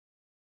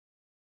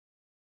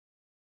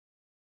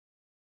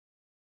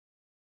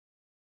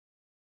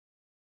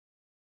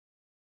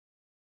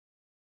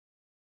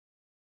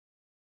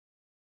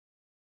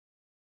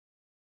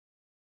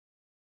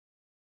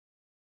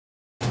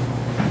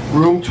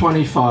Room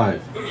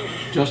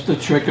 25. Just a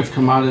trick of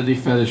commodity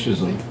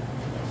fetishism.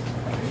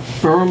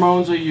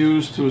 Pheromones are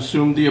used to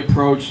assume the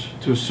approach,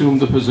 to assume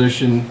the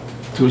position,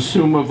 to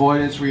assume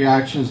avoidance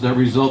reactions that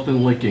result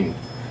in licking.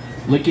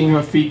 Licking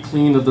her feet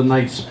clean of the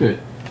night spit.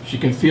 She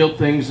can feel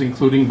things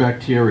including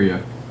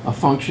bacteria, a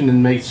function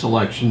in mate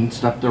selection,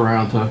 stepped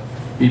around her,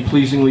 be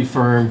pleasingly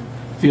firm,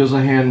 feels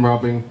a hand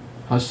rubbing,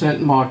 her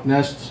scent mark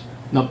nests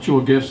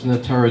nuptial gifts in the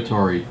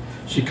territory.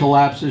 She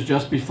collapses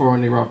just before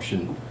an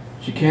eruption.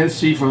 She can't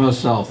see for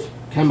herself,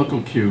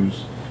 chemical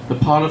cues, the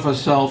part of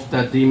herself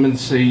that demons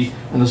see,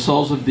 and the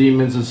souls of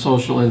demons and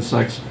social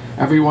insects.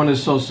 Everyone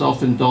is so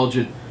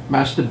self-indulgent,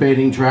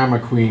 masturbating drama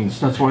queens.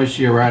 That's why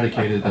she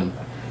eradicated them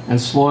and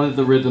slaughtered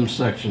the rhythm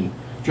section.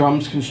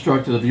 Drums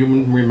constructed of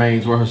human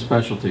remains were her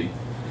specialty.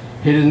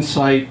 Hidden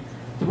sight,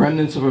 the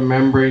remnants of a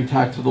membrane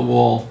tacked to the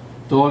wall.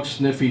 Dogs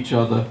sniff each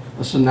other.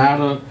 A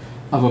sonata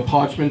of a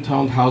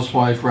parchment-toned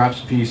housewife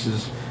wraps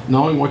pieces,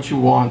 knowing what you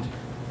want,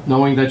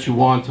 knowing that you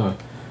want her,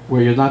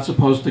 where you're not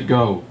supposed to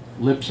go.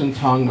 Lips and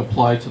tongue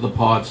applied to the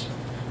parts.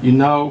 You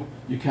know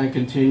you can't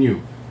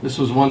continue. This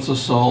was once a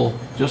soul,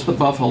 just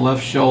above her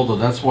left shoulder.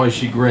 That's why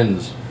she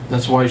grins.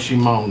 That's why she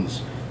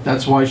moans.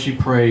 That's why she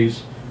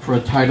prays for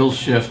a title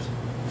shift,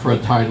 for a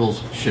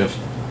title's shift.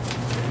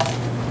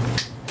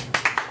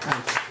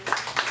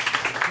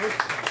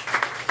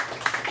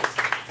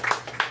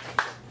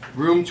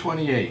 Room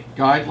 28,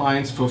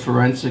 Guidelines for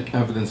Forensic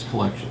Evidence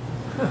Collection.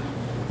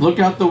 Look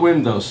out the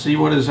window, see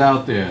what is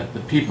out there.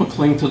 The people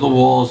cling to the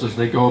walls as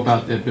they go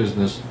about their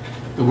business.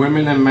 The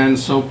women and men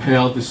so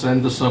pale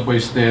descend the subway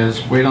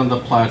stairs, wait on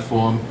the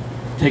platform,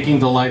 taking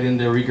delight in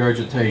their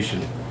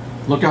regurgitation.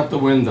 Look out the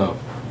window,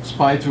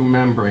 spy through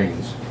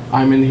membranes.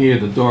 I'm in here,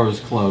 the door is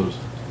closed.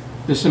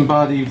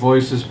 Disembodied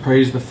voices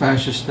praise the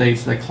fascist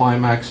states that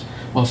climax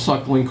while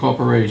suckling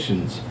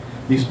corporations.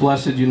 These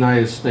blessed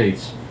United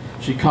States.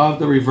 She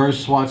carved a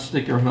reverse SWAT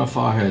sticker on her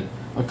forehead,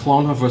 a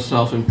clone of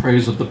herself in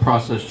praise of the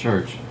process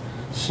church.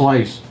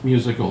 Slice,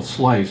 musical,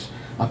 slice,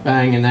 a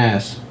bang and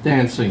ass,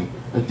 dancing,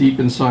 a deep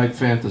inside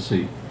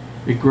fantasy.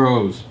 It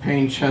grows,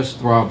 pain chest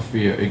throb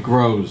fear, it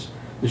grows.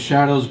 The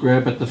shadows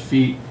grab at the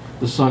feet,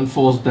 the sun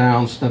falls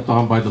down, stepped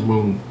on by the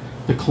moon.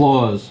 The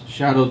claws,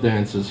 shadow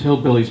dances,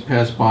 hillbillies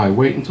pass by,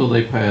 wait until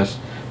they pass.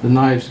 The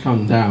knives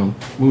come down,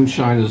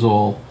 moonshine is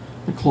all.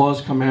 The claws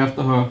come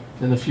after her,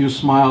 then a few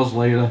smiles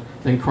later,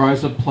 then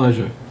cries of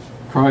pleasure,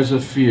 cries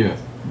of fear,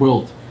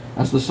 wilt.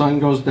 As the sun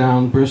goes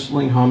down,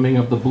 bristling humming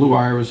of the blue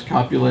iris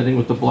copulating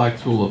with the black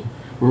tulip.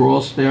 We're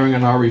all staring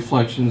at our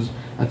reflections,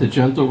 at the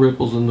gentle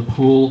ripples in the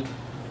pool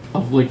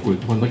of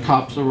liquid. When the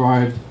cops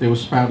arrived, they were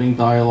spouting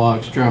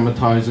dialogues,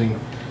 dramatizing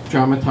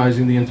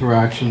the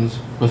interactions,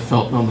 but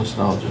felt no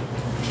nostalgia.